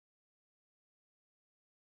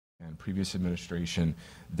plan. Previous administration,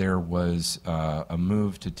 there was a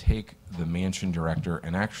move to take the mansion director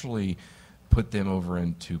and actually put them over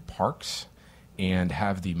into parks and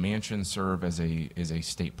have the mansion serve as a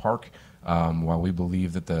state park. While we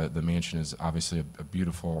believe that the mansion is obviously a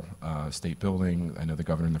beautiful state building, I know the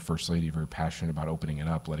governor and the first lady are very passionate about opening it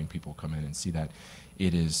up, letting people come in and see that.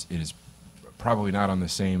 It is probably not on the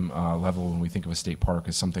same level when we think of a state park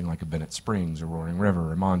as something like a Bennett Springs or Roaring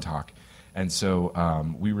River or Montauk. And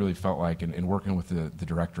so we really felt like, in working with the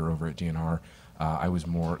director over at DNR, I was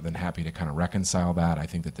more than happy to kind of reconcile that. I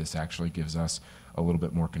think that this actually gives us a little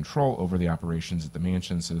bit more control over the operations at the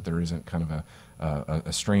mansion so that there isn't kind of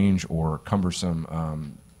a strange or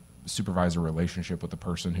cumbersome supervisor relationship with the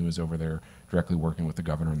person who is over there directly working with the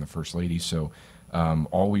governor and the first lady. So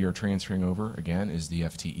all we are transferring over, again, is the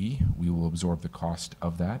FTE. We will absorb the cost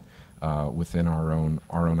of that within our own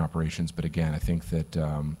operations. But again, I think that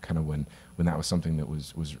kind of when that was something that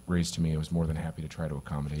was raised to me, I was more than happy to try to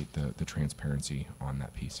accommodate the transparency on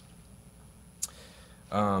that piece.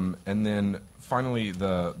 And then finally,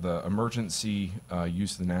 the emergency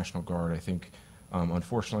use of the National Guard. I think,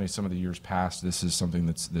 unfortunately, some of the years past, this is something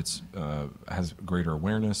that's has greater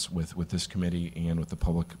awareness with this committee and with the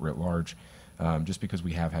public writ large. Just because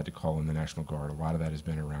we have had to call in the National Guard, a lot of that has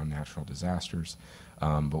been around natural disasters,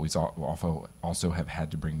 but we also have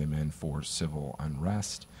had to bring them in for civil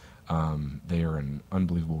unrest. They are an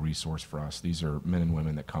unbelievable resource for us. These are men and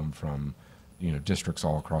women that come from districts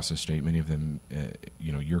all across the state, many of them,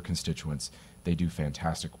 your constituents. They do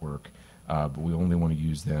fantastic work, but we only want to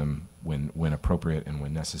use them when appropriate and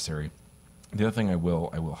when necessary. The other thing I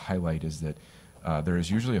will highlight is that there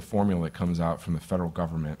is usually a formula that comes out from the federal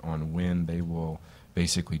government on when they will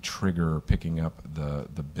basically trigger picking up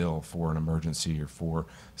the bill for an emergency or for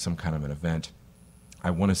some kind of an event.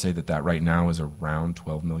 I want to say that right now is around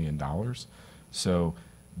 $12 million. So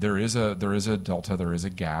there is a delta, there is a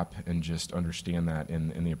gap, and just understand that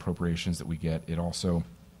in the appropriations that we get. It also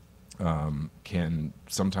can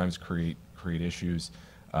sometimes create issues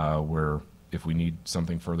where if we need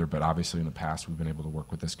something further, but obviously in the past we've been able to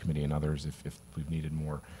work with this committee and others if we've needed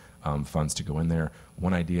more funds to go in there.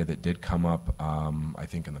 One idea that did come up, I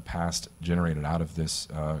think in the past, generated out of this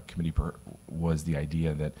committee was the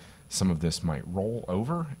idea that some of this might roll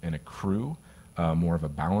over and accrue more of a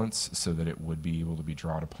balance so that it would be able to be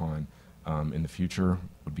drawn upon in the future.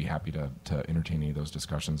 Would be happy to entertain any of those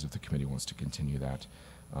discussions if the committee wants to continue that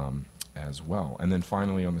as well. And then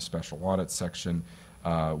finally, on the special audit section,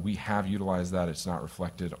 we have utilized that. It's not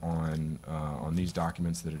reflected on these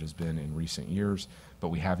documents that it has been in recent years, but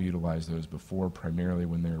we have utilized those before, primarily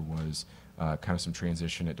when there was kind of some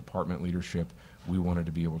transition at department leadership. We wanted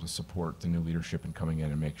to be able to support the new leadership in coming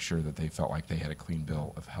in and make sure that they felt like they had a clean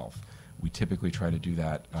bill of health. We typically try to do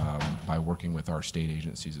that by working with our state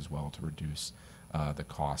agencies as well to reduce the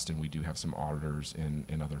cost, and we do have some auditors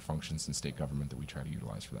in other functions in state government that we try to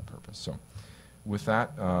utilize for that purpose. So with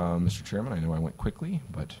that, Mr. Chairman, I know I went quickly,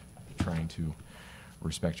 but trying to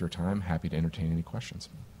respect your time, happy to entertain any questions.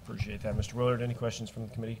 Appreciate that. Mr. Willard, any questions from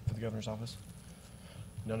the committee for the governor's office?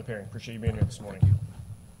 None appearing. Appreciate you being here this morning.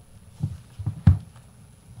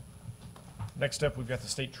 Next up, we've got the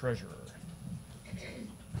state treasurer.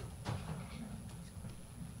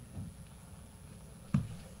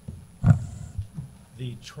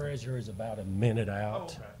 The treasurer is about a minute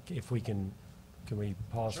out. Oh, okay. If we can we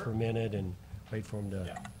pause Sure. for a minute and wait for him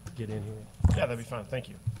to get in here? Yeah, that'd be fine. Thank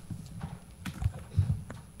you.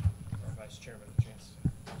 Our vice chairman, a chance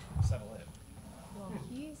to settle in. Well,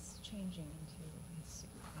 he's changing into his suit.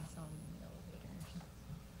 I saw him in the elevator.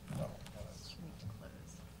 Oh, that's Should need to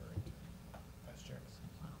close. vice chairman.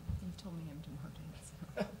 Wow, you've told me him tomorrow day, so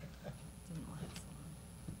didn't last long.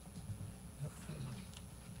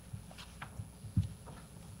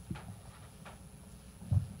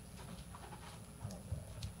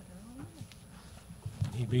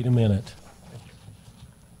 He beat a minute.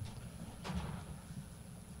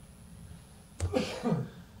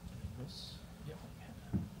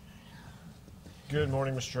 Good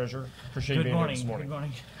morning, Mr. Treasurer. Appreciate you Good being morning. here this morning. Good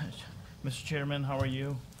morning. Mr. Chairman, how are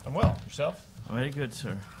you? I'm well. Yourself? Very good,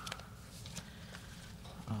 sir.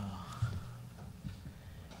 Well,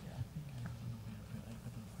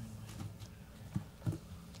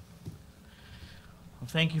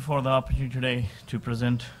 thank you for the opportunity today to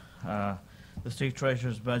present the State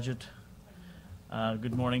Treasurer's budget.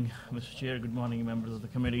 Good morning, Mr. Chair. Good morning, members of the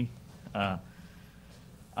committee. I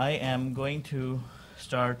am going to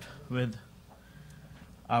start with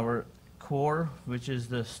our core, which is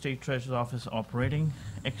the State Treasurer's Office operating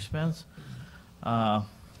expense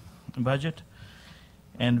budget.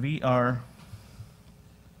 And we are,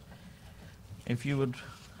 if you would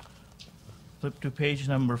flip to page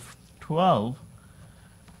number 12,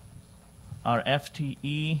 our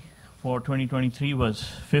FTE for 2023 was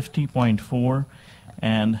 50.4,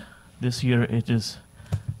 and this year it is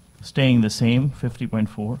staying the same,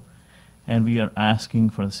 50.4, and we are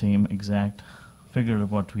asking for the same exact figure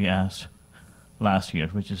of what we asked last year,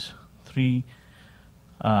 which is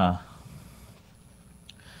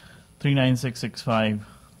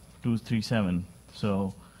 39665,237.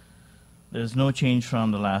 So there's no change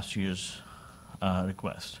from the last year's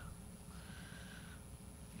request.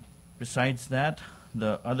 Besides that,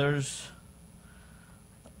 the others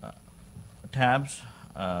tabs,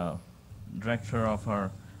 Director of our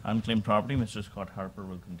unclaimed property, Mr. Scott Harper,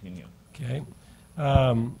 will continue. Okay.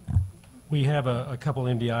 We have a couple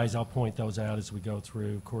NDIs. I'll point those out as we go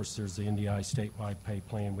through. Of course, there's the NDI statewide pay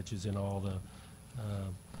plan, which is in all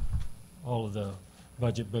of the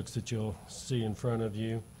budget books that you'll see in front of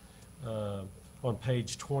you. On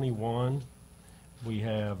page 21, we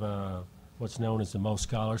have what's known as the Most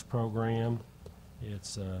Scholars Program.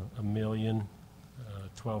 It's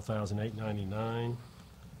 $1,012,899.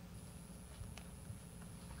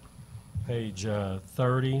 Page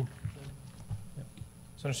 30.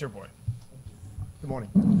 Senator Boy. Good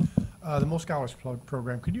morning. The Most Scholars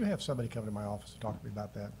Program, could you have somebody come to my office to talk to me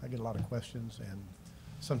about that? I get a lot of questions, and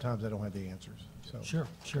sometimes I don't have the answers. So, Sure.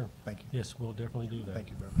 thank you. Yes, we'll definitely do that.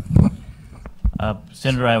 Thank you very much.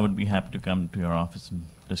 Senator, I would be happy to come to your office and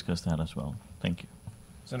discuss that as well. Thank you.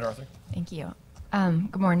 Senator Arthur. Thank you.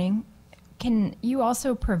 Good morning. Can you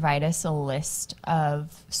also provide us a list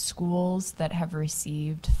of schools that have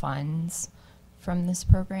received funds from this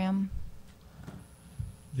program?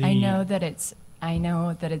 I know that it's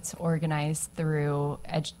organized through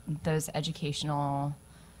those educational,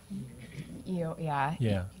 yeah.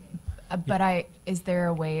 Yeah. But is there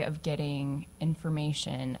a way of getting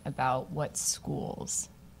information about what schools,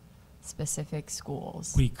 specific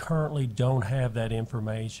schools? We currently don't have that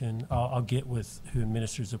information. I'll get with who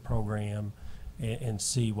administers the program and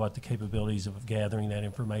see what the capabilities of gathering that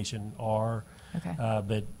information are. Okay.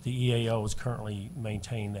 But the EAOs currently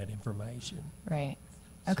maintain that information. Right.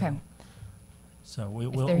 Okay. So we'll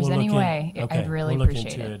If there's any way, I'd really we'll look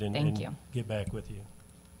appreciate into it. and Thank you. get back with you.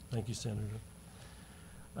 Thank you, Senator.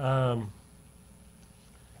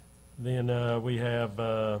 Then we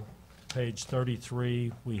have page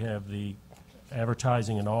 33. We have the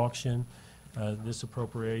advertising and auction. This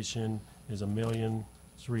appropriation is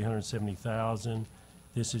 $1,370,000.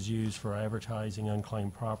 This is used for advertising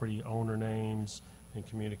unclaimed property owner names and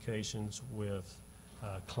communications with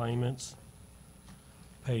claimants.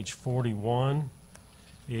 Page 41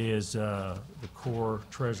 is the Core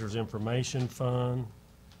Treasurer's Information Fund.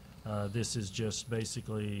 This is just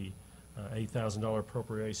basically $8,000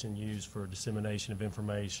 appropriation used for dissemination of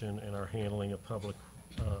information and our handling of public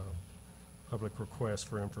requests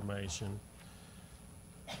for information.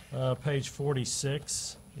 Page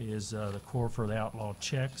 46 is the Core for the Outlawed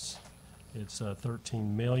Checks. It's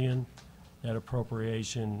 $13 million. That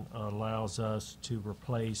appropriation allows us to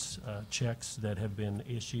replace checks that have been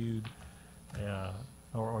issued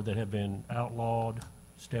or that have been outlawed,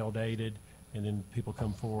 stale dated, and then people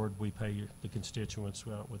come forward, we pay the constituents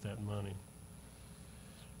with that money.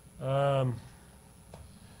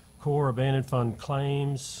 Core Abandoned Fund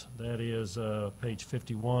Claims, that is page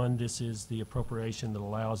 51. This is the appropriation that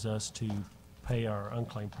allows us to pay our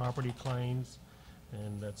unclaimed property claims,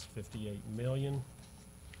 and that's $58 million.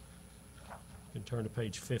 You can turn to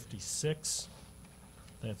page 56.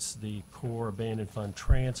 That's the Core Abandoned Fund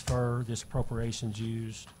Transfer. This appropriation's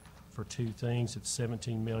used for two things. It's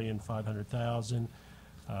 $17,500,000.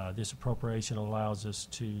 This appropriation allows us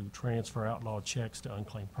to transfer outlawed checks to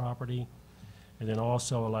unclaimed property, and then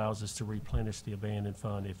also allows us to replenish the abandoned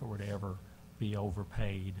fund if it were to ever be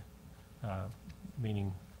overpaid,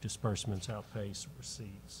 meaning disbursements outpace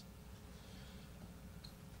receipts.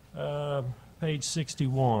 Page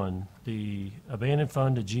 61, the abandoned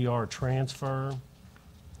fund to GR transfer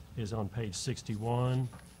is on page 61.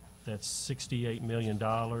 That's $68 million.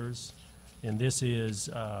 And this is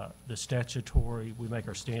the statutory, we make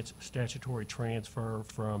our statutory transfer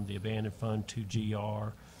from the abandoned fund to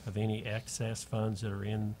GR of any excess funds that are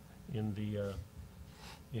in the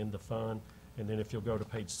fund. And then if you'll go to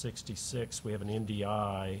page 66, we have an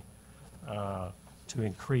NDI to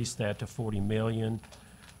increase that to $40 million.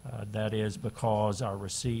 That is because our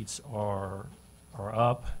receipts are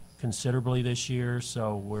up considerably this year,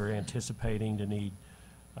 so we're anticipating to need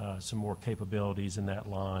some more capabilities in that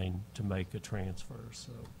line to make a transfer.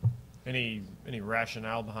 So, Any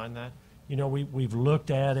rationale behind that? you know, we've looked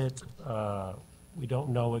at it. We don't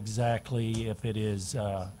know exactly if it is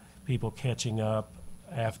people catching up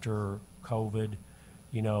after COVID,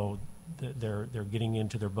 you know, they're getting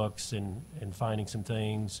into their books and finding some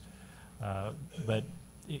things. But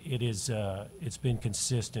it's been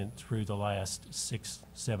consistent through the last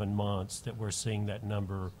 6-7 months that we're seeing that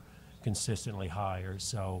number consistently higher.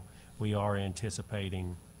 So we are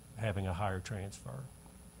anticipating having a higher transfer.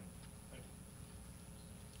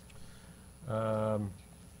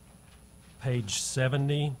 Page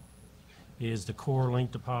 70 is the core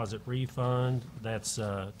link deposit refund. That's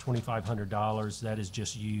 $2,500. That is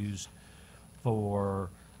just used for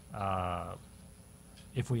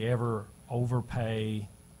if we ever overpay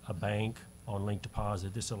a bank on link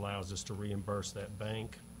deposit, this allows us to reimburse that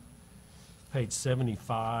bank. Page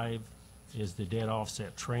 75 is the debt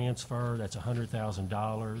offset transfer. That's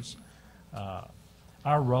 $100,000.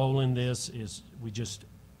 Our role in this is we just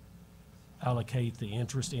allocate the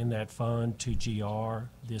interest in that fund to GR.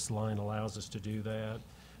 This line allows us to do that.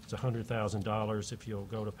 It's $100,000. If you'll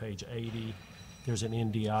go to page 80, there's an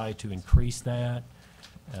NDI to increase that.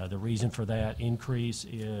 The reason for that increase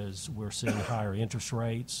is we're seeing higher interest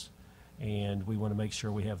rates, and we want to make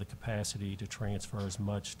sure we have the capacity to transfer as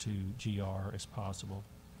much to GR as possible.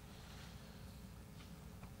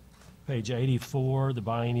 Page 84, the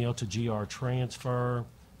biennial to GR transfer.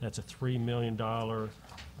 That's a $3 million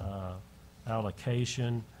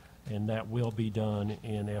allocation, and that will be done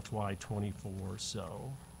in FY24.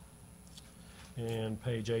 So, and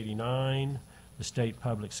page 89, the state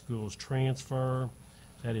public schools transfer.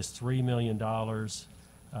 That is $3 million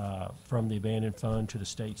from the abandoned fund to the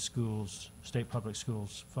state public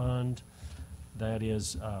schools fund. That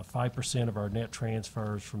is 5% of our net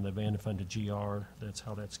transfers from the abandoned fund to GR. That's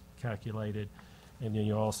how that's calculated. And then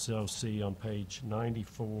you also see on page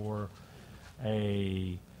 94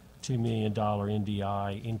 a $2 million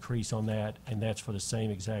NDI increase on that, and that's for the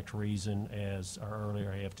same exact reason as our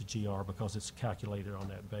earlier AF to GR, because it's calculated on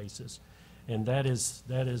that basis. And that is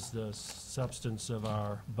the substance of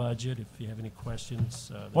our budget. If you have any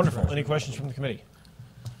questions. Wonderful. Any questions from the committee?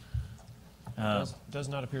 Does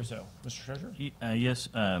not appear so. Mr. Treasurer? Yes,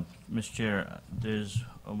 Mr. Chair, there's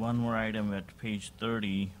one more item at page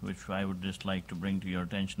 30, which I would just like to bring to your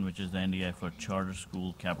attention, which is the NDI for charter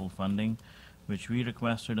school capital funding, which we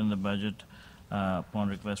requested in the budget upon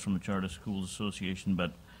request from the Charter Schools Association,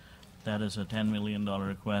 but that is a $10 million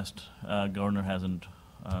request. Governor hasn't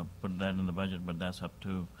put that in the budget, but that's up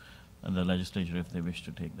to the legislature if they wish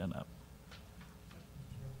to take that up.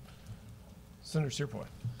 Senator Searpoy.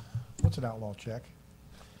 What's an outlaw check?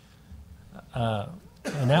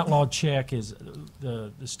 An outlawed check is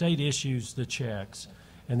the state issues the checks,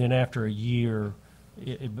 and then after a year,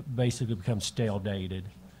 it basically becomes stale dated,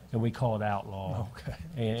 and we call it outlaw. Okay.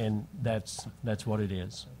 And that's what it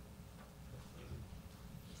is.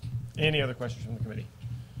 Any other questions from the committee?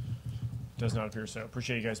 Does not appear so.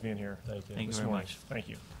 Appreciate you guys being here. Thank you. Thank you this very morning. much. Thank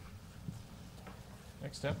you.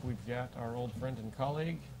 Next up, we've got our old friend and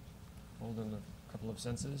colleague, old in a couple of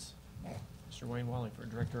senses, Mr. Wayne Wallingford,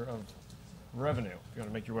 Director of Revenue. If you want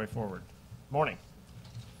to make your way forward. Morning.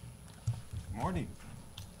 Morning.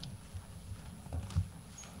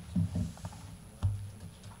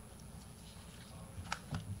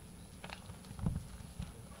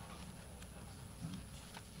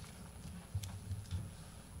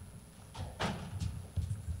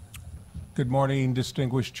 Good morning,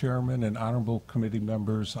 distinguished chairman and honorable committee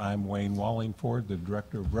members. I'm Wayne Wallingford, the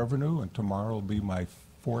Director of Revenue, and tomorrow will be my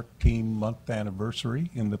 14-month anniversary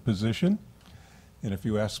in the position. And if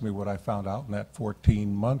you ask me what I found out in that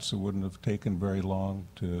 14 months, it wouldn't have taken very long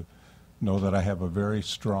to know that I have a very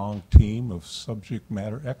strong team of subject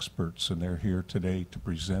matter experts, and they're here today to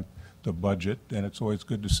present the budget. And it's always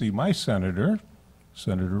good to see my senator,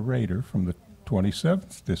 Senator Rader from the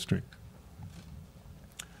 27th District.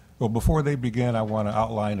 Well, before they begin, I want to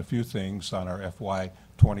outline a few things on our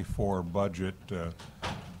FY24 budget.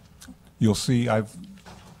 You'll see I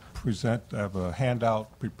have a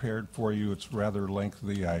handout prepared for you. It's rather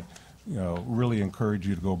lengthy. I really encourage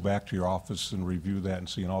you to go back to your office and review that and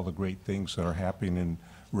see all the great things that are happening in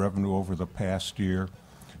revenue over the past year.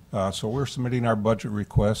 So we're submitting our budget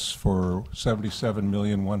requests for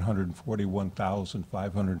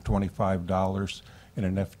 $77,141,525 and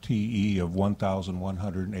an FTE of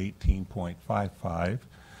 $1,118.55.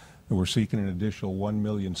 And we're seeking an additional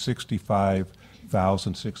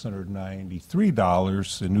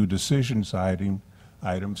 $1,065,693 in new decisions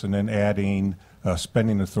items, and then adding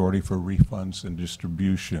spending authority for refunds and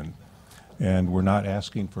distribution. And we're not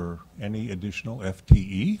asking for any additional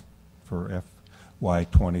FTE for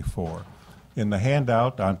FY24. In the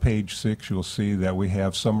handout on page 6, you'll see that we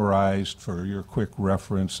have summarized for your quick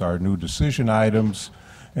reference our new decision items,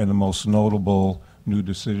 and the most notable New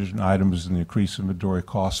decision items and the increased inventory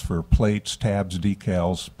costs for plates, tabs,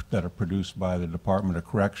 decals that are produced by the Department of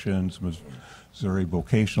Corrections, Missouri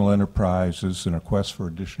Vocational Enterprises, and a request for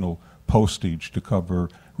additional postage to cover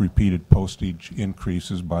repeated postage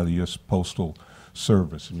increases by the U.S. Postal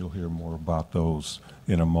Service, and you'll hear more about those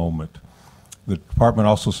in a moment. The department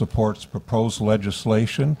also supports proposed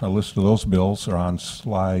legislation. A list of those bills are on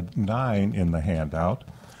slide 9 in the handout.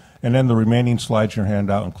 And then the remaining slides in your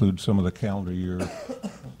handout include some of the calendar year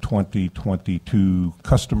 2022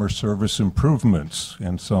 customer service improvements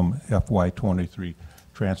and some FY23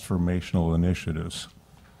 transformational initiatives.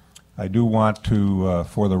 I do want to,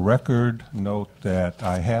 for the record, note that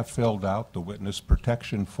I have filled out the witness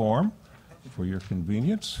protection form for your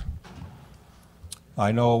convenience.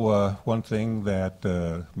 I know one thing that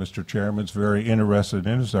Mr. Chairman's very interested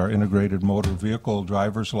in is our integrated motor vehicle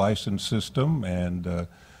driver's license system, and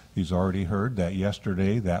he's already heard that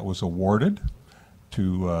yesterday that was awarded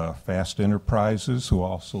to Fast Enterprises, who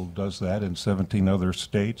also does that in 17 other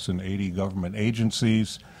states and 80 government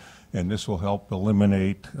agencies, and this will help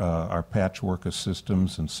eliminate our patchwork of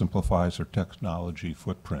systems and simplifies our technology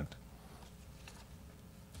footprint.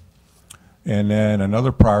 And then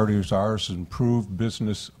another priority of ours is improved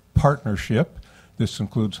business partnership. This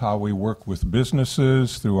includes how we work with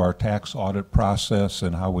businesses through our tax audit process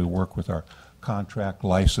and how we work with our contract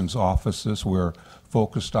license offices. We're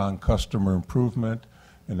focused on customer improvement,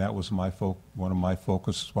 and that was one of my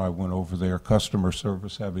focuses when I went over there. Customer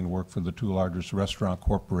service, having worked for the 2 largest restaurant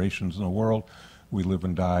corporations in the world, we live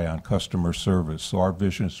and die on customer service. So our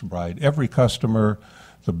vision is to provide every customer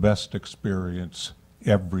the best experience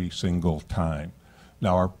every single time.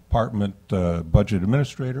 Now, our department budget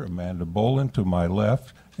administrator, Amanda Boland, to my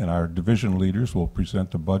left, and our division leaders will present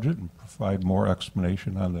the budget and provide more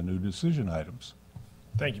explanation on the new decision items.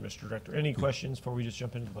 Thank you, Mr. Director. Any questions before we just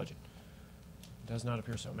jump into the budget? Does not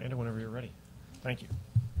appear so. Amanda, whenever you're ready. Thank you.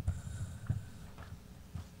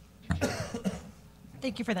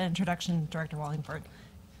 Thank you for that introduction, Director Wallingford.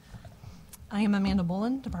 I am Amanda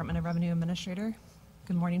Boland, Department of Revenue Administrator.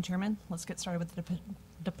 Good morning, Chairman. Let's get started with the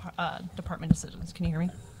department decisions. Can you hear me?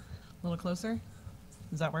 A little closer?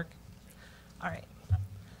 Does that work? All right.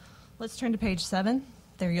 Let's turn to page 7.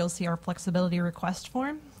 There you'll see our flexibility request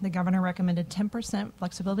form. The governor recommended 10%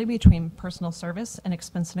 flexibility between personal service and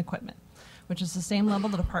expense and equipment, which is the same level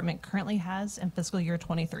the department currently has in fiscal year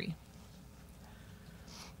 23.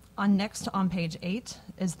 Next on page 8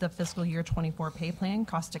 is the fiscal year 24 pay plan,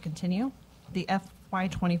 cost to continue. The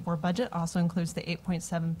FY24 budget also includes the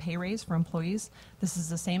 8.7 pay raise for employees. This is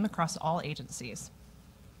the same across all agencies.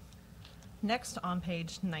 Next on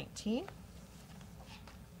page 19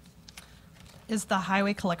 is the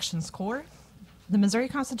highway collections core. The Missouri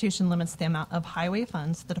Constitution limits the amount of highway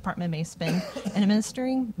funds the department may spend in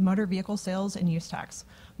administering motor vehicle sales and use tax,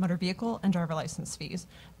 motor vehicle and driver license fees,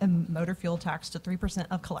 and motor fuel tax to 3%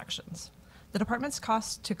 of collections. The department's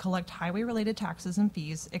costs to collect highway-related taxes and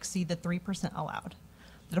fees exceed the 3% allowed.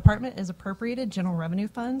 The department is appropriated general revenue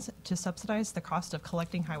funds to subsidize the cost of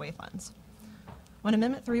collecting highway funds. When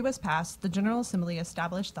Amendment 3 was passed, the General Assembly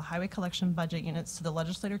established the highway collection budget units so the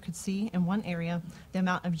legislator could see in one area the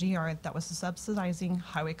amount of GR that was subsidizing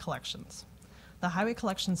highway collections. The highway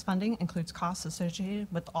collections funding includes costs associated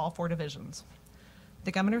with all 4 divisions.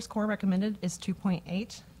 The governor's core recommended is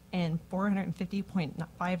 2.8 and 450.59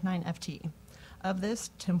 FT. Of this,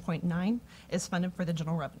 10.9 is funded for the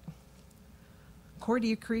general revenue. Core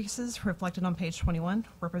decreases reflected on page 21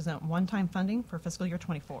 represent one-time funding for fiscal year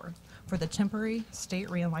 24 for the temporary state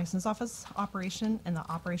re-license office operation and the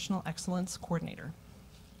operational excellence coordinator.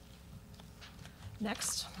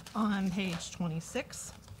 Next, on page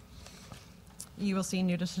 26, you will see a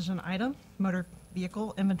new decision item, motor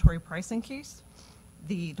vehicle inventory price increase.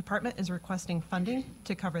 The department is requesting funding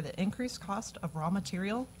to cover the increased cost of raw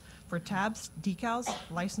material for tabs, decals,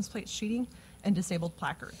 license plate sheeting, and disabled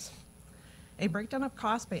placards. A breakdown of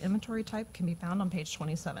cost by inventory type can be found on page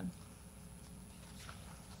 27.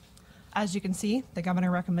 As you can see, the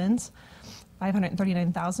governor recommends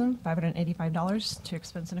 $539,585 to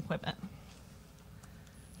expense and equipment.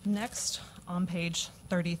 Next, on page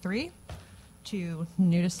 33, to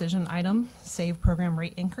new decision item, save program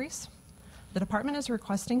rate increase. The department is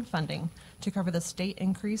requesting funding to cover the state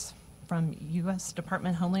increase from U.S.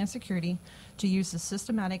 Department of Homeland Security to use the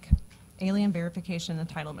systematic alien verification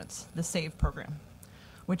entitlements, the SAVE program,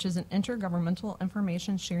 which is an intergovernmental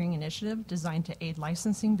information sharing initiative designed to aid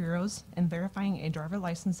licensing bureaus in verifying a driver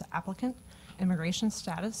license applicant immigration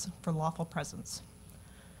status for lawful presence.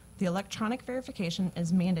 The electronic verification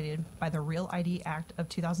is mandated by the Real ID Act of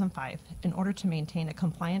 2005 in order to maintain a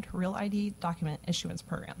compliant Real ID document issuance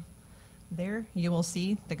program. There you will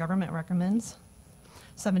see the government recommends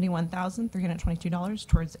 $71,322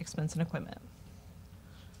 towards expense and equipment.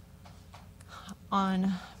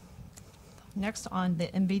 Next on the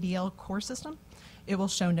MVDL core system, it will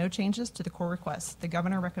show no changes to the core request. The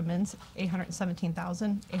governor recommends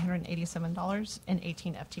 $817,887 and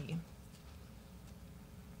 18 FTE.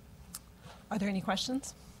 Are there any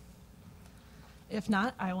questions? If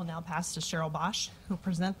not, I will now pass to Cheryl Bosch, who will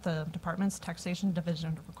present the department's taxation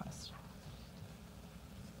division request.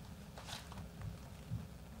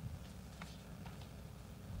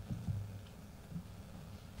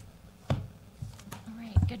 All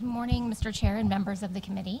right. Good morning, Mr. Chair and members of the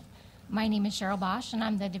committee. My name is Cheryl Bosch, and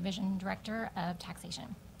I'm the Division Director of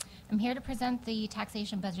Taxation. I'm here to present the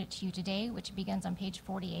taxation budget to you today, which begins on page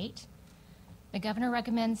 48. The governor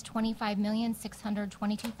recommends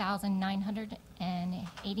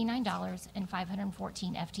 $25,622,989 and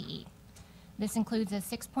 514 FTE. This includes a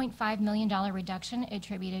 $6.5 million reduction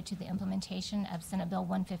attributed to the implementation of Senate Bill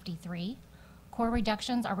 153. Core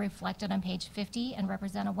reductions are reflected on page 50 and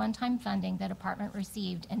represent a one-time funding the department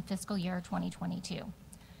received in fiscal year 2022.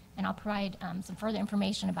 And I'll provide some further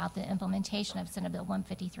information about the implementation of Senate Bill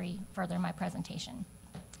 153 further in my presentation.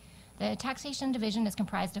 The Taxation Division is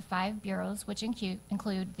comprised of 5 bureaus, which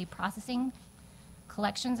include the Processing,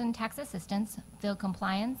 Collections and Tax Assistance, Field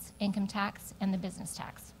Compliance, Income Tax, and the Business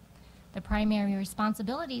Tax. The primary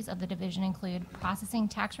responsibilities of the division include processing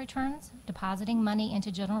tax returns, depositing money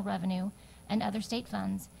into general revenue and other state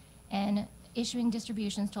funds, and issuing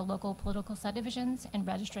distributions to local political subdivisions and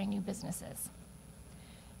registering new businesses.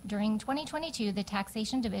 During 2022, the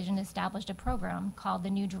Taxation Division established a program called the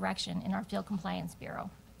New Direction in our Field Compliance Bureau.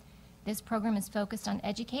 This program is focused on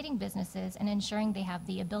educating businesses and ensuring they have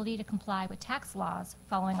the ability to comply with tax laws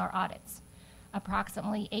following our audits.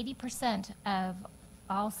 Approximately 80% of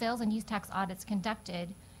all sales and use tax audits conducted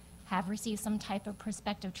have received some type of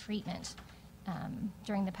prospective treatment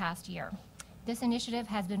during the past year. This initiative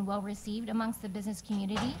has been well received amongst the business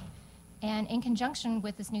community, and in conjunction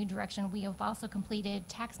with this new direction, we have also completed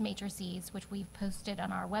tax matrices, which we've posted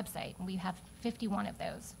on our website, and we have 51 of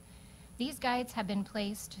those. These guides have been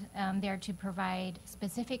placed there to provide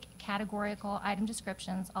specific categorical item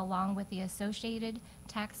descriptions along with the associated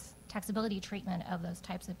taxability treatment of those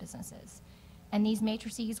types of businesses. And these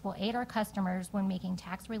matrices will aid our customers when making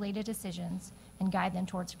tax-related decisions and guide them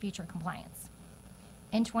towards future compliance.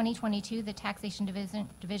 In 2022, the Taxation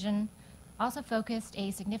Division also focused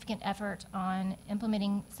a significant effort on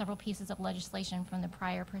implementing several pieces of legislation from the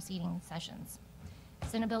prior preceding sessions.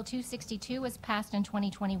 Senate Bill 262 was passed in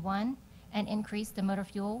 2021 and increased the motor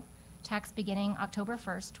fuel tax beginning October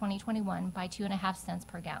 1st, 2021 by 2.5 cents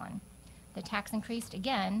per gallon. The tax increased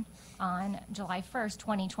again on July 1st,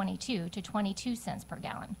 2022 to 22 cents per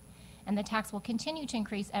gallon. And the tax will continue to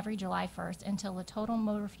increase every July 1st until the total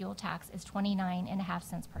motor fuel tax is 29.5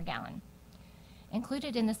 cents per gallon.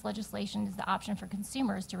 Included in this legislation is the option for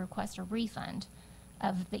consumers to request a refund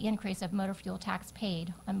of the increase of motor fuel tax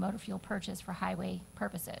paid on motor fuel purchase for highway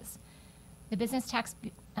purposes. The Business Tax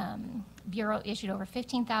Bureau issued over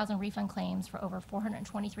 15,000 refund claims for over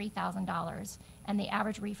 $423,000, and the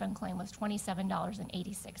average refund claim was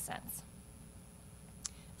 $27.86.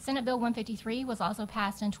 Senate Bill 153 was also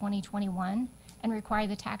passed in 2021 and required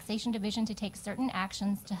the Taxation Division to take certain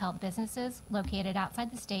actions to help businesses located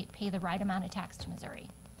outside the state pay the right amount of tax to Missouri.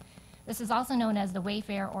 This is also known as the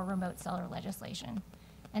Wayfair or remote seller legislation.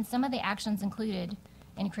 And some of the actions included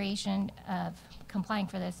in creation of complying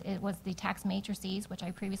for this, it was the tax matrices, which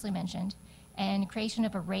I previously mentioned, and creation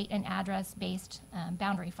of a rate and address-based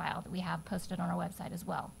boundary file that we have posted on our website as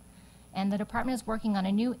well. And the department is working on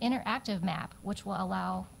a new interactive map, which will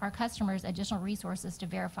allow our customers additional resources to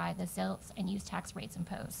verify the sales and use tax rates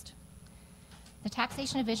imposed. The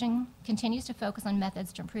Taxation Division continues to focus on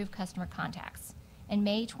methods to improve customer contacts. In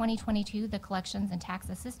May 2022, the Collections and Tax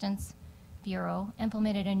Assistance Bureau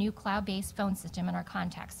implemented a new cloud-based phone system in our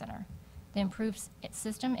contact center. The improved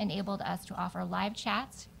system enabled us to offer live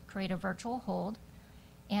chats, create a virtual hold,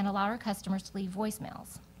 and allow our customers to leave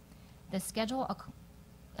voicemails. The schedule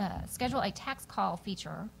a tax call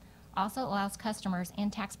feature also allows customers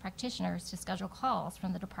and tax practitioners to schedule calls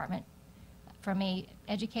from the department from a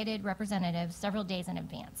educated representative several days in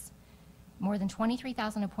advance. More than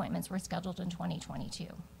 23,000 appointments were scheduled in 2022.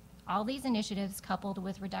 All these initiatives, coupled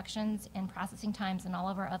with reductions in processing times in all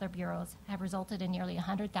of our other bureaus, have resulted in nearly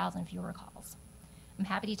 100,000 fewer calls. I'm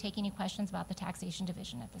happy to take any questions about the Taxation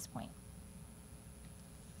Division at this point.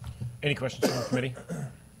 Any questions from the committee?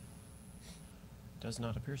 Does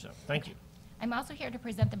not appear so. Thank you. I'm also here to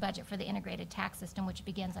present the budget for the integrated tax system, which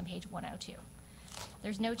begins on page 102.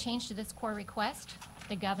 There's no change to this core request.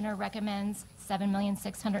 The governor recommends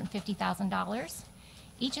 $7,650,000.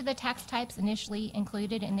 Each of the tax types initially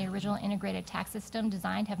included in the original integrated tax system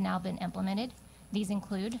design have now been implemented. These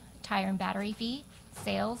include tire and battery fee,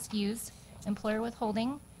 sales, use, employer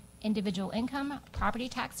withholding, individual income, property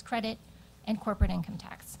tax credit, and corporate income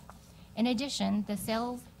tax. In addition, the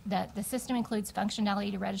system includes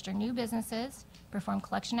functionality to register new businesses, perform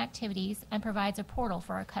collection activities, and provides a portal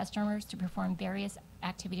for our customers to perform various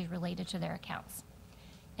activities related to their accounts.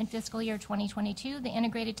 In fiscal year 2022, the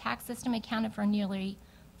integrated tax system accounted for nearly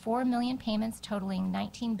 4 million payments totaling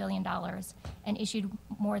 $19 billion and issued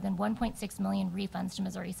more than 1.6 million refunds to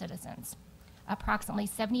Missouri citizens. Approximately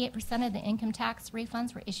 78% of the income tax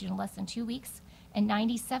refunds were issued in less than 2 weeks, and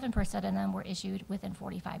 97% of them were issued within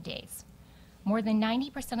 45 days. More than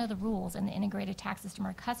 90% of the rules in the integrated tax system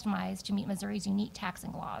are customized to meet Missouri's unique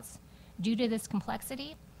taxing laws. Due to this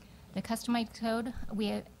complexity, the customized code, we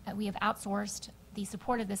have outsourced the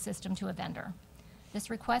support of this system to a vendor. This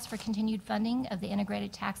request for continued funding of the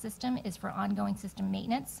integrated tax system is for ongoing system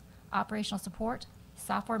maintenance, operational support,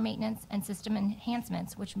 software maintenance, and system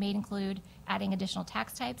enhancements, which may include adding additional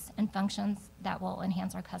tax types and functions that will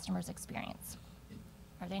enhance our customers' experience.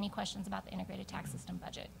 Are there any questions about the integrated tax system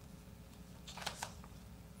budget?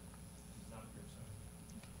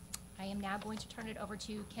 I am now going to turn it over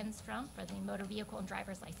to Ken Strum for the Motor Vehicle and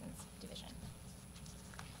Driver's License Division.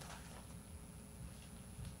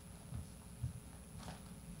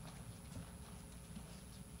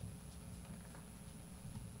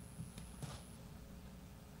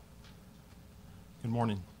 Good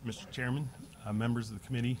morning, Mr. Chairman, members of the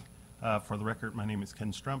committee. For the record, my name is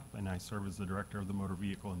Ken Strump, and I serve as the Director of the Motor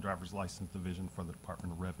Vehicle and Driver's License Division for the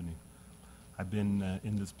Department of Revenue. I've been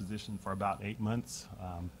in this position for about 8 months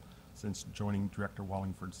since joining Director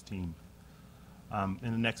Wallingford's team.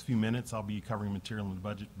 In the next few minutes, I'll be covering material in the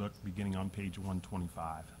budget book beginning on page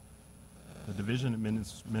 125. The division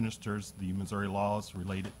administers the Missouri laws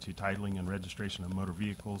related to titling and registration of motor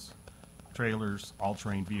vehicles, trailers,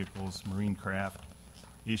 all-terrain vehicles, marine craft,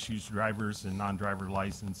 issues drivers and non-driver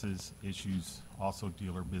licenses, issues also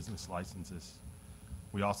dealer business licenses.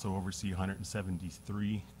 We also oversee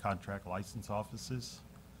 173 contract license offices,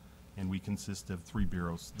 and we consist of 3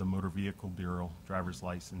 bureaus: the Motor Vehicle Bureau, Driver's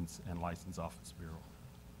License, and License Office Bureau.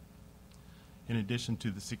 In addition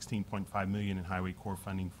to the $16.5 million in highway core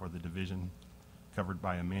funding for the division covered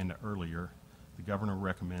by Amanda earlier, the governor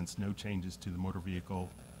recommends no changes to the motor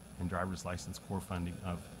vehicle and driver's license core funding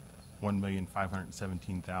of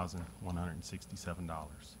 $1,517,167.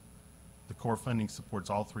 The core funding supports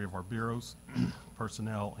all 3 of our bureaus,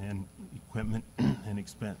 personnel and equipment and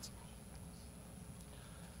expense.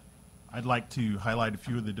 I'd like to highlight a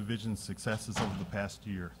few of the division's successes over the past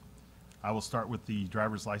year. I will start with the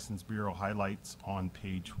Driver's License Bureau highlights on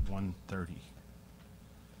page 130.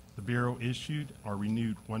 The Bureau issued or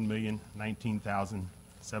renewed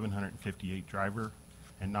 1,019,758 driver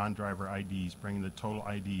and non-driver IDs, bringing the total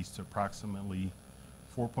IDs to approximately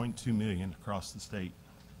 4.2 million across the state.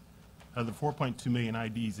 Of the 4.2 million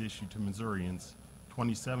IDs issued to Missourians,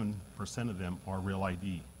 27% of them are real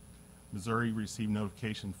ID. Missouri received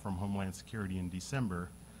notification from Homeland Security in December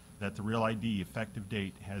that the real ID effective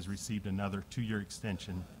date has received another 2-year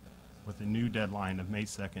extension with a new deadline of May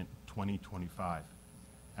 2nd, 2025.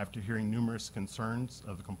 After hearing numerous concerns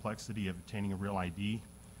of the complexity of obtaining a real ID,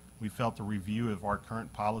 we felt a review of our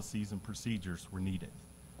current policies and procedures were needed.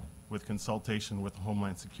 With consultation with the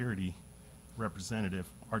Homeland Security representative,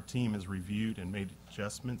 our team has reviewed and made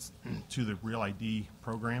adjustments to the Real ID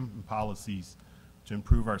program and policies to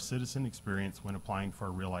improve our citizen experience when applying for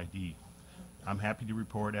a Real ID. I'm happy to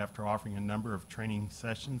report, after offering a number of training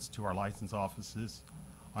sessions to our license offices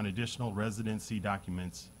on additional residency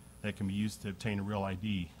documents that can be used to obtain a Real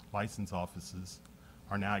ID, license offices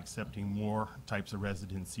are now accepting more types of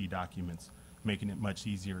residency documents, making it much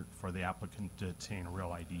easier for the applicant to obtain a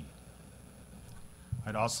Real ID.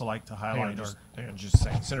 I'd also like to highlight Hang on just a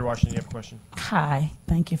second. Senator Washington, you have a question? Hi,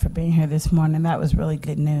 thank you for being here this morning. That was really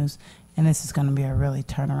good news, and this is going to be a really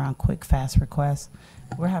turnaround, quick, fast request.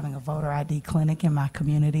 We're having a voter ID clinic in my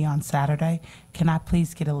community on Saturday. Can I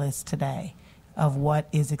please get a list today of what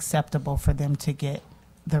is acceptable for them to get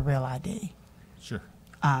the Real ID? Sure.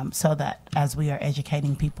 So that as we are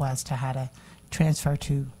educating people as to how to transfer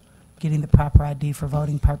to getting the proper ID for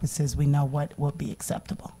voting purposes, we know what will be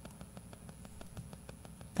acceptable.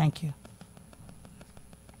 Thank you.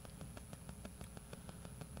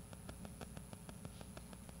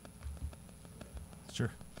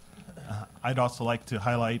 Sure. I'd also like to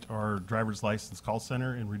highlight our driver's license call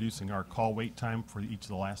center in reducing our call wait time for each of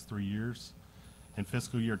the last 3 years. In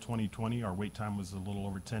fiscal year 2020, our wait time was a little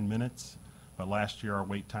over 10 minutes, but last year our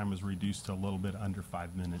wait time was reduced to a little bit under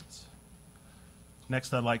 5 minutes.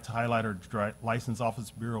 Next, I'd like to highlight our License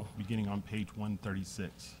Office Bureau beginning on page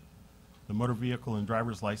 136. The motor vehicle and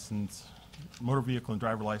driver license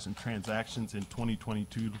transactions in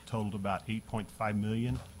 2022 totaled about 8.5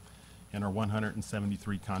 million in our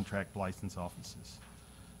 173 contract license offices.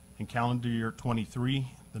 In calendar year 23,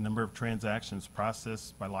 the number of transactions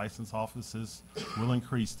processed by license offices will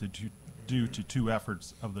increase due to two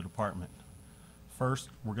efforts of the department. First,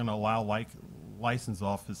 we're going to allow license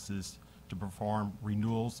offices to perform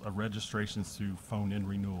renewals of registrations through phone-in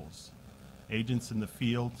renewals. Agents in the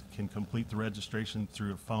field can complete the registration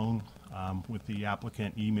through a phone with the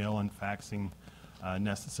applicant email and faxing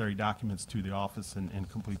necessary documents to the office and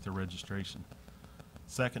complete the registration.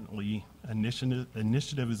 Secondly,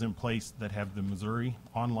 initiative is in place that have the Missouri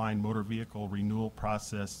online motor vehicle renewal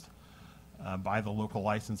process by the local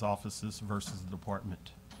license offices versus the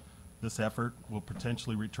department. This effort will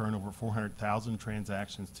potentially return over 400,000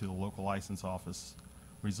 transactions to the local license office,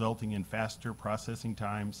 resulting in faster processing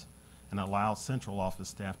times and allow central office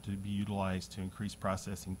staff to be utilized to increase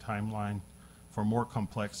processing timeline for more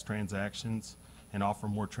complex transactions and offer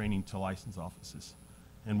more training to license offices.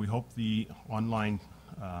 And we hope the online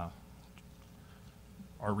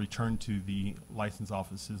are returned to the license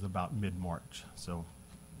offices about mid-March. So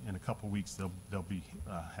in a couple weeks, they'll be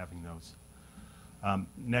having those.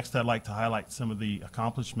 Next, I'd like to highlight some of the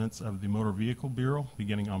accomplishments of the Motor Vehicle Bureau,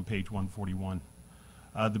 beginning on page 141.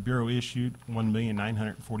 The Bureau issued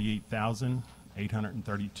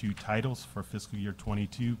 1,948,832 titles for fiscal year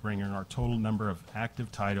 22, bringing our total number of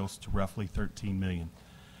active titles to roughly 13 million.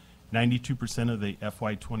 92% of the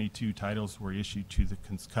FY22 titles were issued to the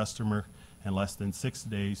customer in less than 6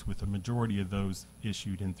 days, with a majority of those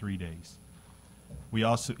issued in 3 days. We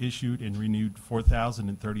also issued and renewed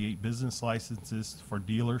 4,038 business licenses for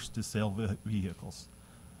dealers to sell vehicles.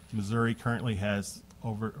 Missouri currently has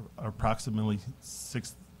over approximately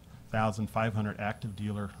 6,500 active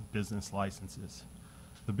dealer business licenses.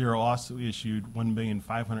 The Bureau also issued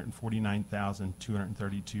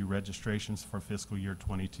 1,549,232 registrations for fiscal year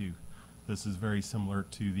 22. This is very similar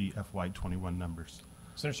to the FY21 numbers.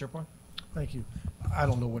 Senator Serpong? Thank you. I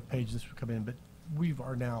don't know what page this would come in, but we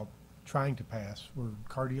are now trying to pass where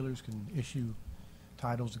car dealers can issue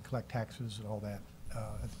titles and collect taxes and all that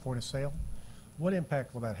at the point of sale. What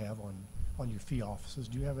impact will that have on your fee offices?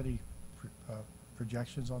 Do you have any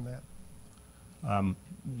projections on that? I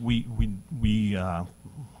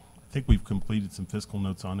think we've completed some fiscal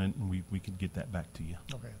notes on it, and we could get that back to you.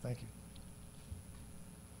 Okay, thank you.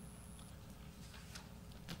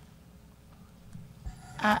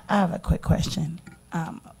 I have a quick question.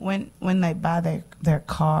 When they buy their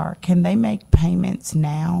car, can they make payments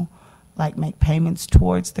now, like make payments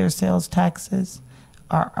towards their sales taxes?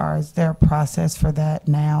 Or is there a process for that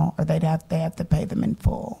now, or they have to pay them in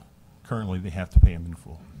full? Currently, they have to pay them in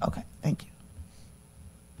full. Okay, thank you.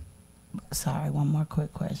 Sorry, one more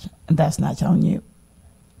quick question. That's not on you.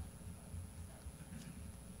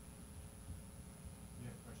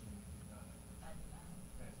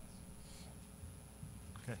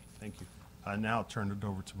 Okay, thank you. Now I'll turn it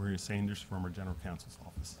over to Maria Sanders from our General Counsel's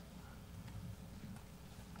office.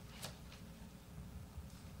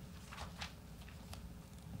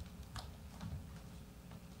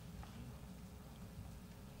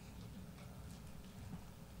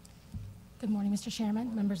 Good morning, Mr.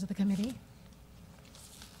 Chairman, members of the committee.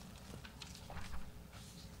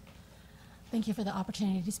 Thank you for the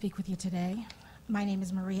opportunity to speak with you today. My name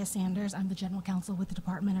is Maria Sanders. I'm the General Counsel with the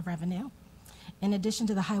Department of Revenue. In addition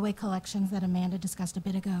to the highway collections that Amanda discussed a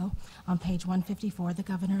bit ago, on page 154, the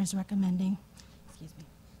governor is recommending,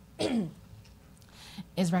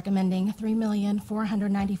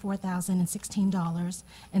 $3,494,016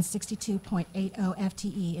 and 62.80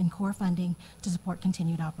 FTE in core funding to support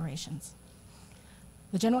continued operations.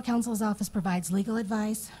 The General Counsel's Office provides legal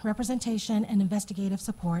advice, representation, and investigative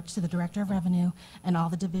support to the Director of Revenue and all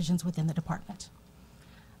the divisions within the department.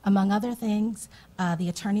 Among other things, the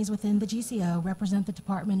attorneys within the GCO represent the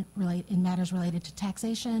department in matters related to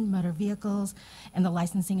taxation, motor vehicles, and the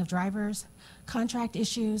licensing of drivers, contract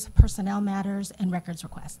issues, personnel matters, and records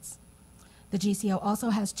requests. The GCO also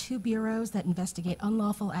has 2 bureaus that investigate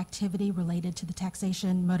unlawful activity related to the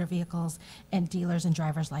taxation, motor vehicles, and dealers and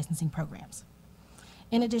drivers licensing programs.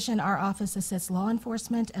 In addition, our office assists law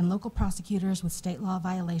enforcement and local prosecutors with state law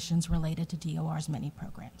violations related to DOR's many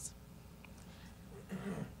programs.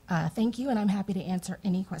 Thank you, and I'm happy to answer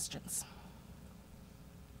any questions.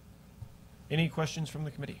 Any questions from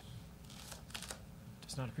the committee?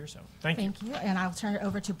 Does not appear so. Thank you. Thank you. And I'll turn it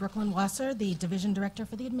over to Brooklyn Wasser, the Division Director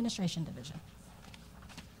for the Administration Division.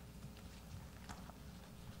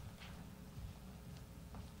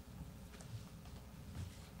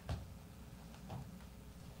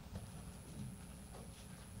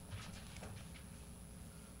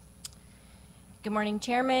 Good morning,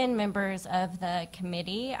 Chairman, members of the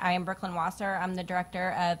committee. I am Brooklyn Wasser. I'm the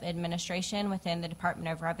Director of Administration within the Department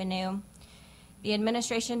of Revenue. The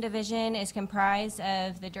Administration Division is comprised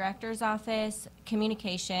of the Director's Office,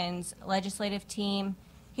 Communications, Legislative Team,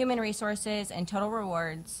 Human Resources and Total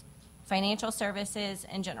Rewards, Financial Services,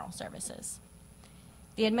 and General Services.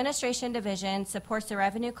 The Administration Division supports the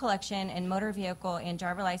revenue collection and motor vehicle and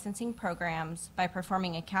driver licensing programs by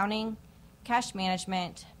performing accounting, cash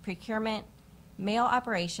management, procurement, mail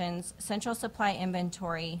operations, central supply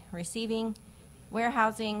inventory, receiving,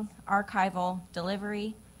 warehousing, archival,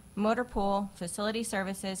 delivery, motor pool, facility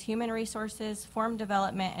services, human resources, form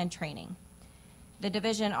development, and training. The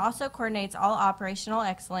division also coordinates all operational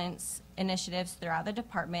excellence initiatives throughout the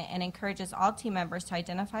department and encourages all team members to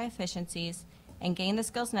identify efficiencies and gain the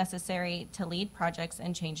skills necessary to lead projects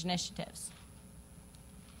and change initiatives.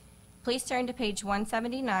 Please turn to page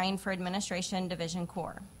 179 for Administration Division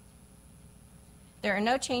Core. There are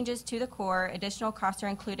no changes to the core. Additional costs are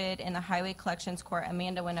included in the Highway Collections Core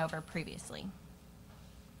Amanda went over previously.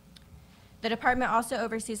 The department also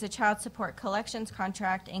oversees the Child Support Collections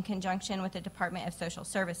Contract in conjunction with the Department of Social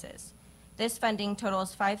Services. This funding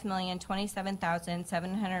totals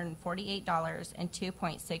 $5,027,748 and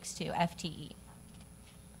 2.62 FTE.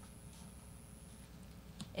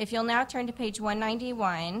 If you'll now turn to page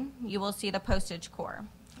 191, you will see the postage core.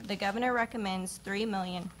 The governor recommends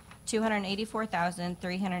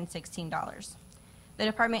 $3,284,316. The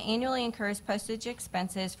department annually incurs postage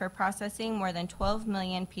expenses for processing more than 12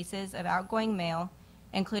 million pieces of outgoing mail,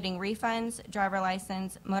 including refunds, driver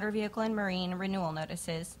license, motor vehicle and marine renewal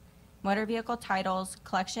notices, motor vehicle titles,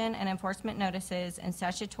 collection and enforcement notices, and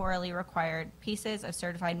statutorily required pieces of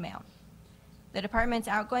certified mail. The department's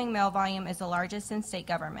outgoing mail volume is the largest in state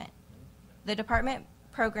government. The department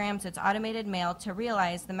programs its automated mail to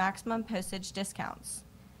realize the maximum postage discounts.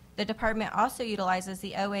 The department also utilizes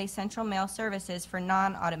the OA Central Mail Services for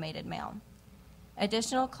non-automated mail.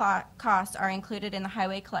 Additional costs are included in the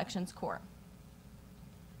Highway Collections Core.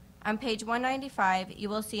 On page 195, you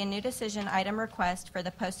will see a new decision item request for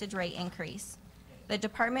the postage rate increase. The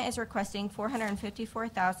department is requesting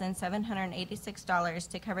 $454,786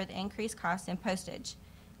 to cover the increased cost in postage,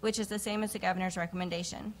 which is the same as the governor's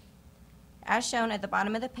recommendation. As shown at the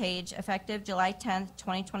bottom of the page, effective July 10,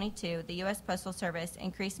 2022, the U.S. Postal Service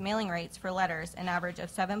increased mailing rates for letters an average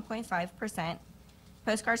of 7.5%,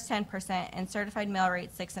 postcards 10%, and certified mail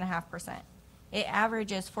rates 6.5%. It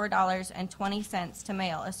averages $4.20 to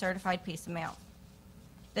mail a certified piece of mail.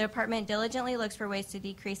 The department diligently looks for ways to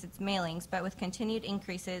decrease its mailings, but with continued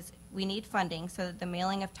increases, we need funding so that the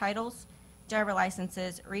mailing of titles, driver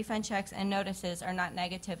licenses, refund checks, and notices are not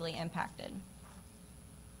negatively impacted.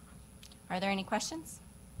 Are there any questions?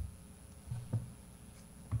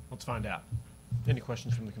 Let's find out. Any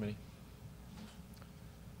questions from the committee?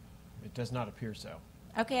 It does not appear so.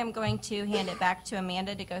 Okay, I'm going to hand it back to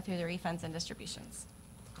Amanda to go through the refunds and distributions.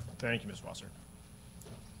 Thank you, Ms. Wasser.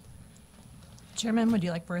 Chairman, would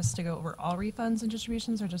you like for us to go over all refunds and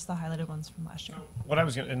distributions or just the highlighted ones from last year? What I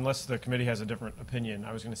was going to, unless the committee has a different opinion,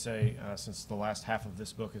 I was going to say, since the last half of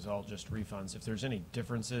this book is all just refunds, if there's any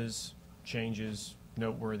differences, changes,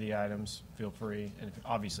 noteworthy items, feel free. And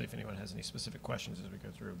obviously, if anyone has any specific questions as we go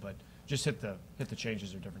through, but just hit the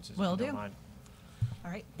changes or differences. Will if you do. don't mind. All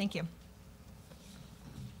right, thank you.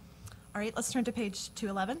 All right, let's turn to page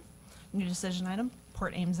 211. New decision item,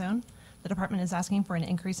 Port Ames Zone. The department is asking for an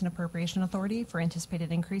increase in appropriation authority for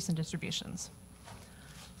anticipated increase in distributions.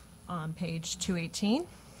 On page 218,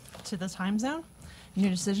 to the time zone, new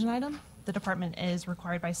decision item. The department is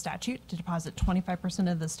required by statute to deposit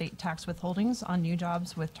 25% of the state tax withholdings on new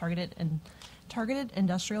jobs with targeted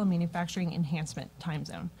industrial manufacturing enhancement time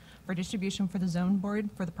zone for distribution for the zone board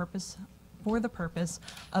for the purpose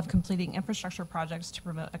of completing infrastructure projects to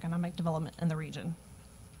promote economic development in the region.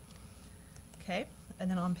 Okay, and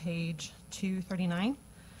then on page 239,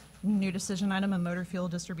 new decision item on motor fuel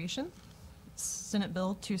distribution. Senate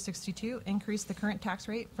Bill 262 increased the current tax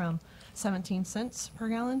rate from 17 cents per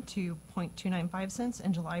gallon to 0.295 cents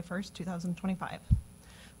in July 1st, 2025.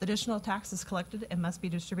 The additional tax is collected and must be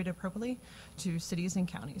distributed appropriately to cities and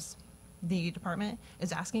counties. The department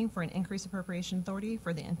is asking for an increased appropriation authority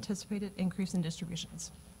for the anticipated increase in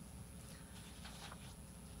distributions.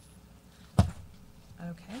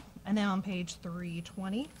 Okay, and now on page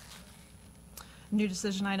 320, new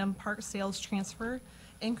decision item, park sales transfer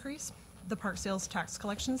increase. The park sales tax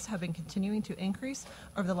collections have been continuing to increase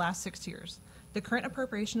over the last 6 years. The current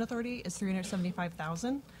appropriation authority is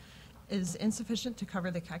 $375,000, is insufficient to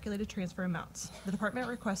cover the calculated transfer amounts. The department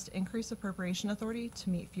requests to increase appropriation authority to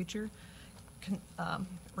meet future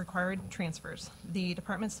required transfers. The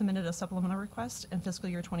department submitted a supplemental request in fiscal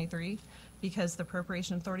year 23 because the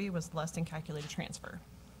appropriation authority was less than calculated transfer.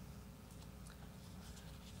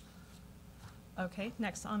 Okay,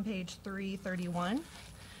 next on page 331,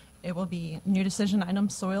 it will be new decision item,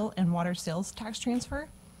 soil and water sales tax transfer.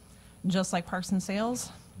 Just like parks and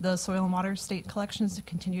sales, the soil and water state collections have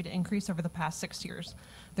continued to increase over the past 6 years.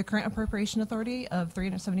 The current appropriation authority of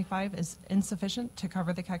 $375 is insufficient to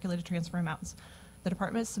cover the calculated transfer amounts. The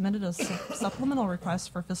department submitted a supplemental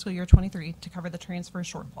request for fiscal year 23 to cover the transfer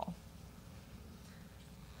shortfall.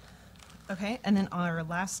 Okay, and then our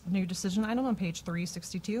last new decision item on page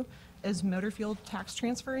 362 is motor fuel tax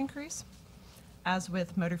transfer increase. As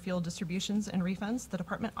with motor fuel distributions and refunds, the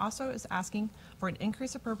department also is asking for an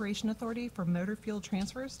increased appropriation authority for motor fuel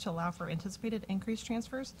transfers to allow for anticipated increased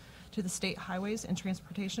transfers to the State Highways and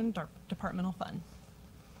Transportation Departmental Fund.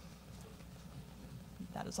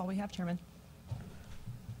 That is all we have, Chairman.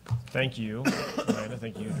 Thank you, Amanda.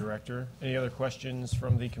 Thank you, Director. Any other questions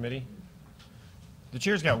from the committee? The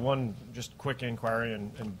chair's got one just quick inquiry,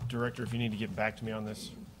 and Director, if you need to get back to me on this,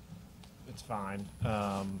 it's fine.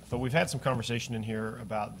 But we've had some conversation in here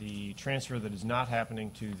about the transfer that is not happening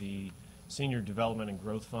to the Senior Development and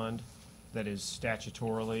Growth Fund that is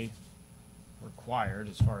statutorily required,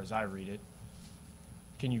 as far as I read it.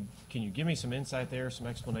 Can you give me some insight there, some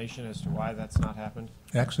explanation as to why that's not happened?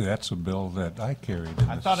 Actually, that's a bill that I carried in the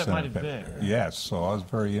Senate. I thought it might have been. Yes, so I was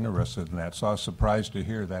very interested in that. So I was surprised to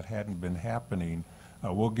hear that hadn't been happening.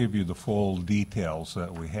 We'll give you the full details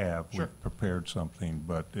that we have. Sure. We've prepared something,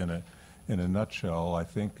 but in a nutshell, I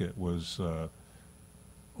think it was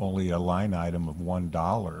only a line item of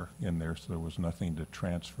 $1 in there, so there was nothing to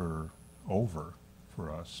transfer over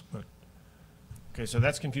for us. But Okay, so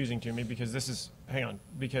that's confusing to me because this is, hang on,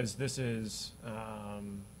 because this is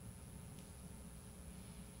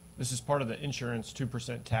part of the insurance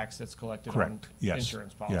 2% tax that's collected correct, on yes,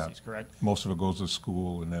 insurance policies, correct? Most of it goes to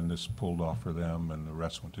school, and then this pulled off for them, and the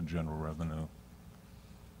rest went to general revenue.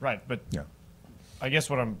 Right, but Yeah. I guess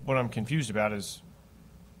what I'm confused about is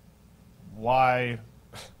why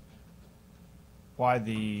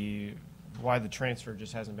the transfer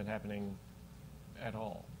just hasn't been happening at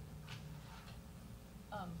all.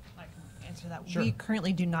 I can answer that. Sure. We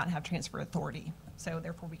currently do not have transfer authority, so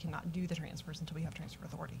therefore we cannot do the transfers until we have transfer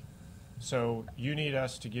authority. So you need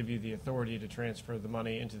us to give you the authority to transfer the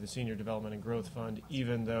money into the Senior Development and Growth Fund,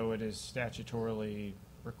 even though it is statutorily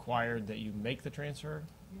required that you make the transfer?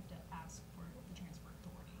 You have to ask for the transfer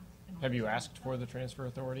authority. Have you asked for the transfer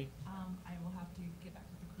authority? I will have to get back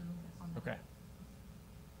with the crew on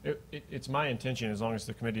that. Okay. It's my intention, as long as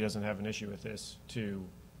the committee doesn't have an issue with this, to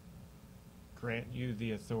grant you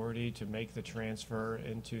the authority to make the transfer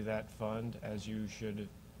into that fund as you should,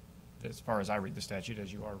 as far as I read the statute,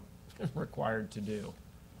 as you are required to do.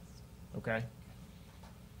 Okay?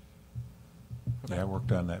 Yeah, I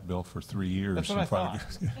worked on that bill for 3 years. That's what I and finally-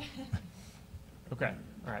 thought. Okay,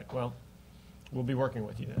 all right, well, we'll be working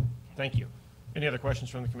with you then. Thank you. Any other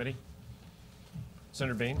questions from the committee?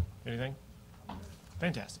 Senator Bean, anything?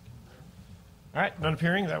 Fantastic. All right, none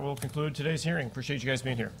appearing. That will conclude today's hearing. Appreciate you guys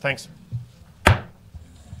being here. Thanks.